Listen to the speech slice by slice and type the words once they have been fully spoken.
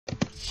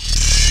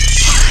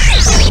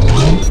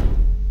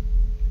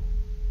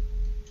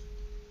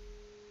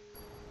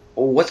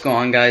What's going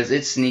on, guys?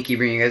 It's Sneaky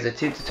bringing you guys a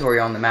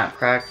tutorial on the map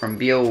crack from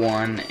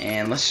BO1,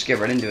 and let's just get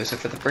right into it. So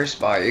for the first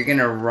spot, you're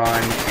gonna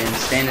run and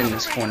stand in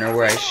this corner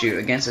where I shoot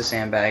against the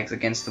sandbags,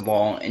 against the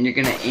wall, and you're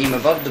gonna aim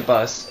above the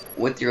bus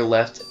with your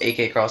left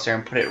AK crosshair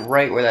and put it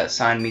right where that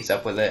sign meets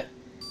up with it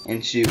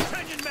and shoot.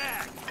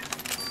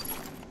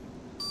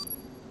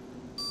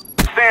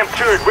 Sam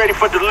turret ready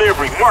for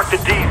delivery. Mark the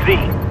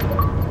DZ.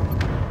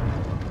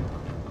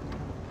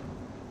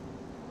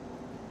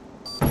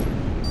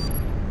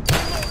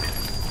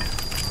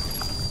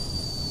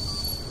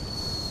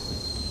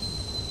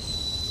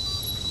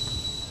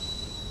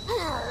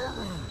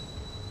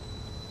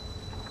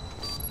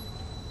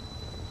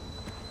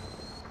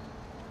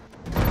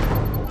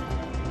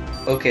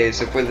 Okay,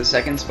 so for the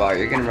second spot,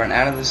 you're gonna run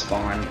out of the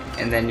spawn,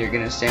 and then you're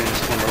gonna stand in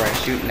this corner where I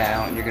shoot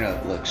now, and you're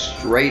gonna look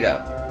straight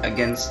up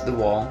against the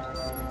wall,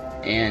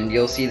 and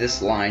you'll see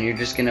this line. You're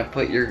just gonna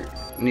put your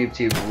noob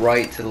tube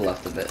right to the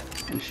left of it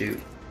and shoot.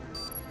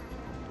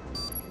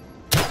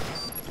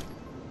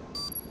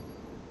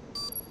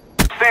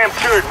 Sam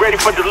turret ready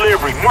for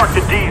delivery. Mark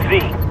the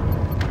DZ.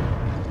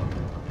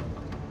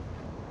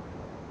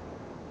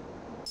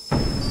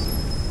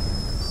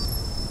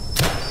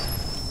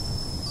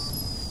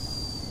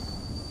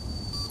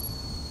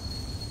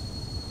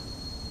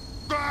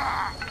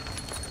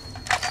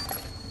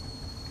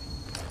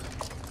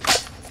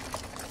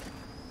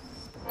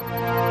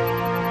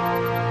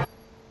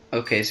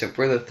 Okay, so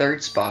for the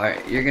third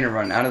spot, you're gonna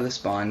run out of the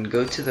spawn,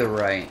 go to the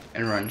right,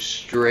 and run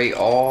straight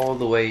all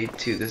the way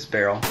to this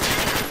barrel.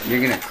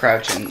 You're gonna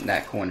crouch in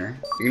that corner.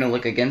 You're gonna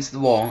look against the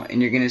wall,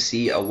 and you're gonna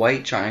see a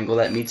white triangle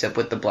that meets up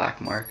with the black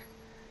mark.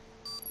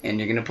 And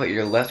you're gonna put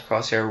your left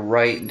crosshair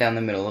right down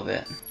the middle of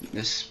it.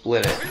 Just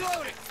split it.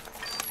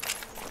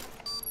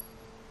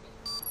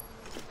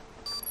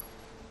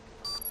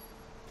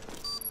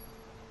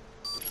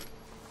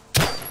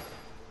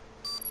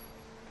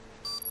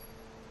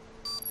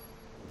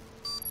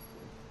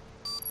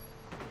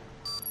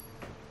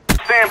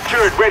 Sam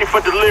turret ready for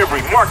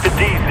delivery. Mark the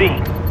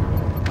DZ.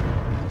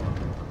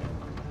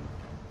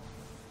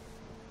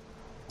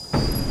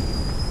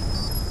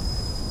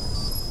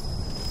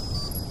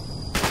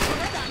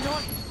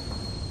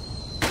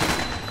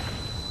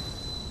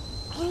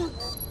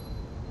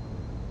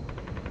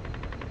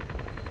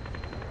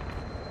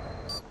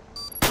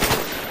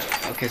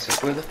 Okay, so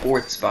for the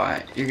fourth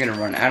spot, you're gonna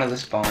run out of the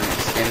spawn and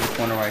stand in the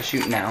corner where I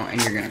shoot now,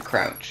 and you're gonna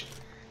crouch.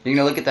 You're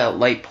gonna look at that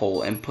light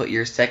pole and put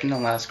your second to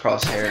last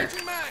crosshair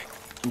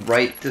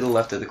right to the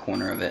left of the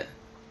corner of it.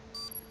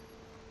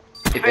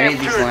 If any of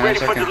these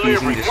lines are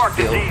confusing, just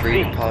feel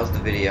free to pause the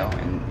video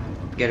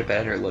and get a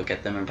better look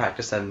at them and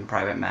practice that in a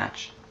private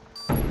match.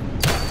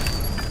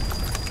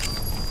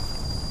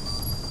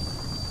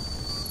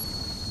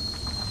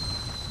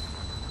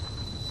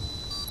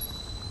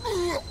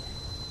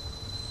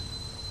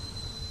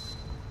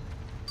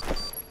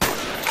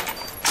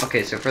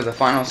 Okay, so for the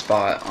final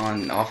spot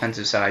on the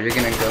offensive side, you're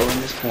gonna go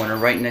in this corner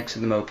right next to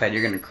the moped.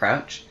 You're gonna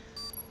crouch,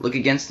 look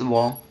against the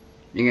wall.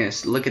 You're gonna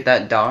look at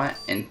that dot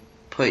and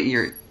put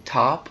your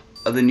top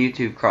of the new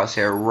tube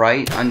crosshair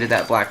right under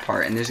that black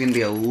part, and there's gonna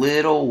be a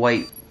little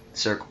white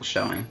circle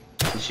showing.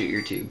 And shoot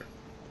your tube.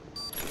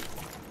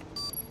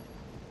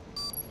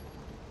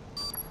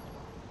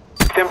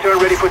 Sam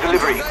turret ready for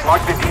delivery.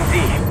 Mark the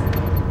DZ.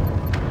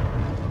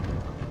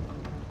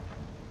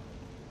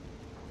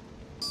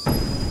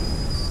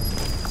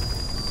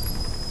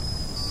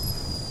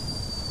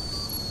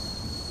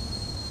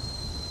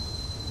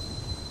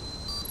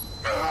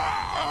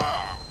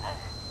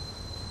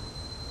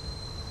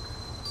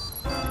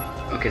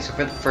 Okay, so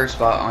for the first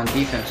spot on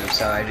defensive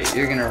side,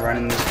 you're gonna run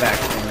in this back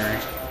corner,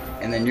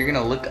 and then you're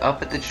gonna look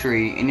up at the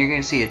tree, and you're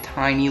gonna see a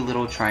tiny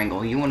little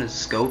triangle. You want to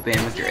scope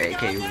in with your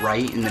AK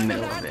right in the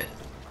middle of it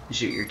and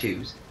shoot your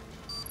tubes.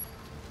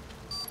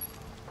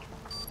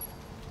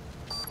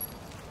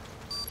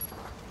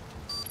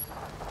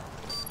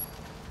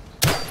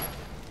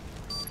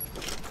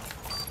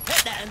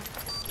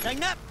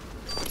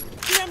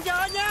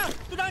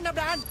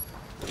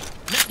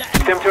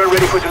 Sam turret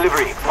ready for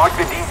delivery. Mark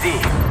the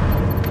DZ.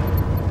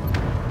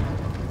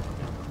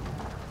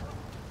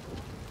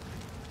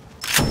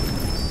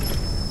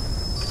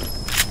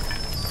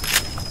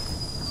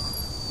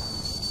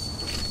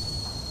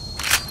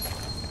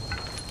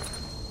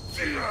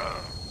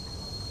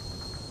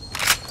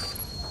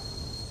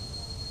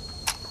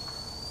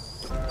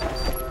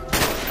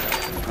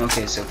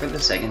 Okay, so for the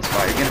second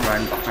spot, you're gonna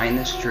run behind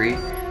this tree.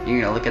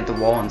 You're gonna look at the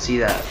wall and see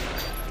that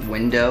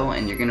window,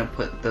 and you're gonna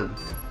put the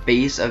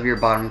base of your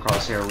bottom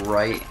crosshair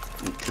right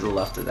to the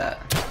left of that.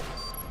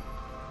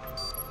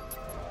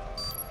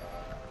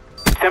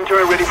 Sam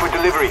turret ready for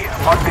delivery.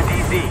 Mark the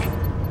DZ.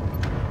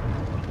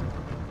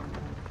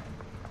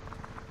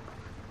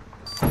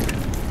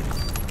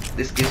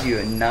 This gives you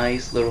a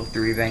nice little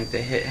 3-bank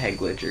to hit head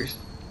glitchers.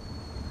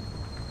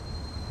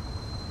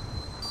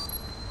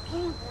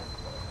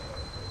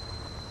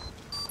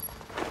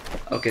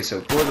 Okay,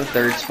 so for the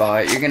third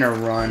spot, you're gonna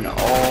run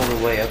all the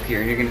way up here,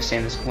 and you're gonna stay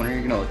in this corner.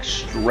 You're gonna look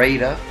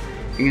straight up.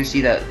 You're you're going to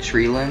see that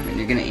tree limb, and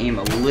you're going to aim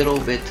a little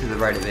bit to the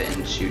right of it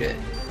and shoot it.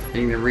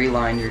 Then you're going to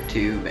reline your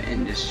tube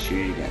and just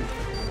shoot it again.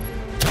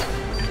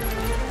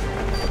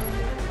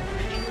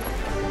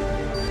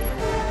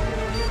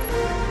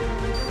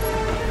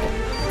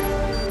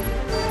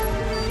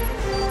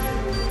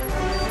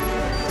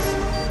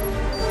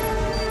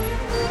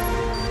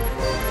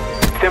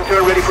 STEM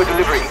turret ready for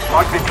delivery.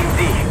 Mark the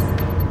TZ.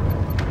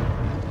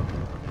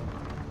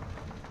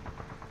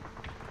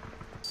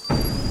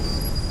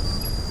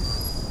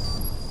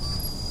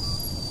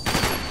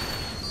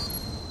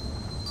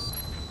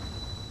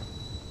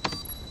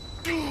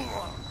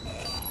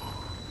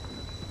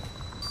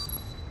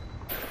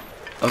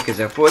 Okay,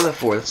 so for the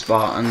fourth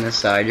spot on this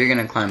side, you're going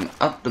to climb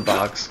up the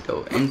box,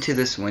 go into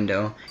this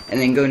window, and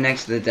then go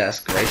next to the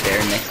desk right there,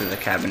 next to the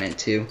cabinet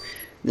too.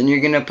 Then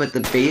you're going to put the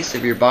base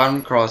of your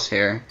bottom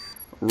crosshair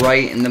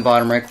right in the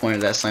bottom right corner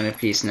of that slanted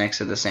piece next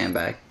to the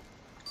sandbag.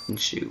 And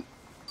shoot.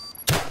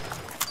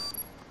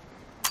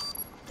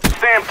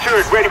 SAM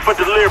turret ready for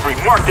delivery.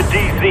 Mark the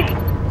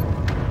DZ.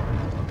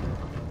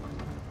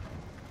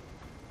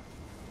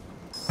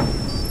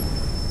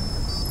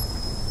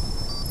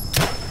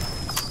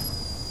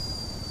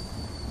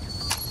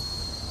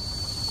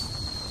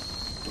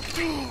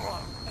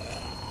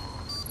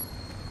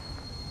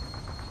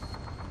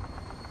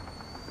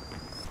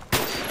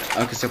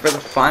 Okay, so for the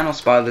final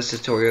spot of this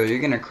tutorial, you're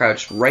going to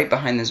crouch right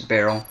behind this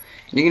barrel.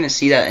 You're going to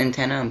see that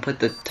antenna and put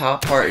the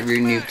top part of your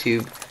noob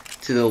tube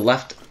to the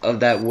left of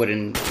that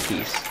wooden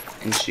piece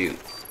and shoot.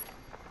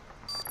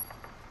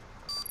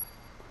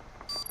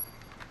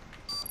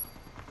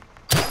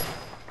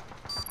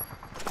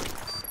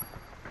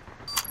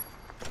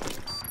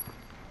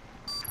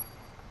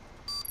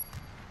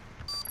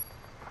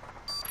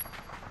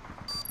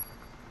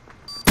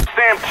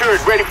 SAM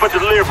turret ready for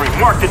delivery.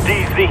 Mark the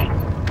DZ.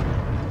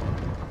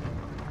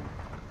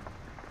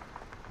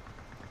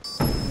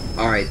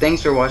 Alright,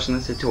 thanks for watching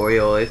this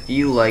tutorial. If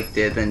you liked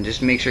it, then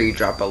just make sure you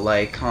drop a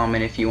like,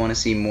 comment if you want to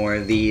see more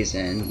of these,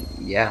 and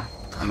yeah,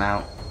 I'm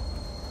out.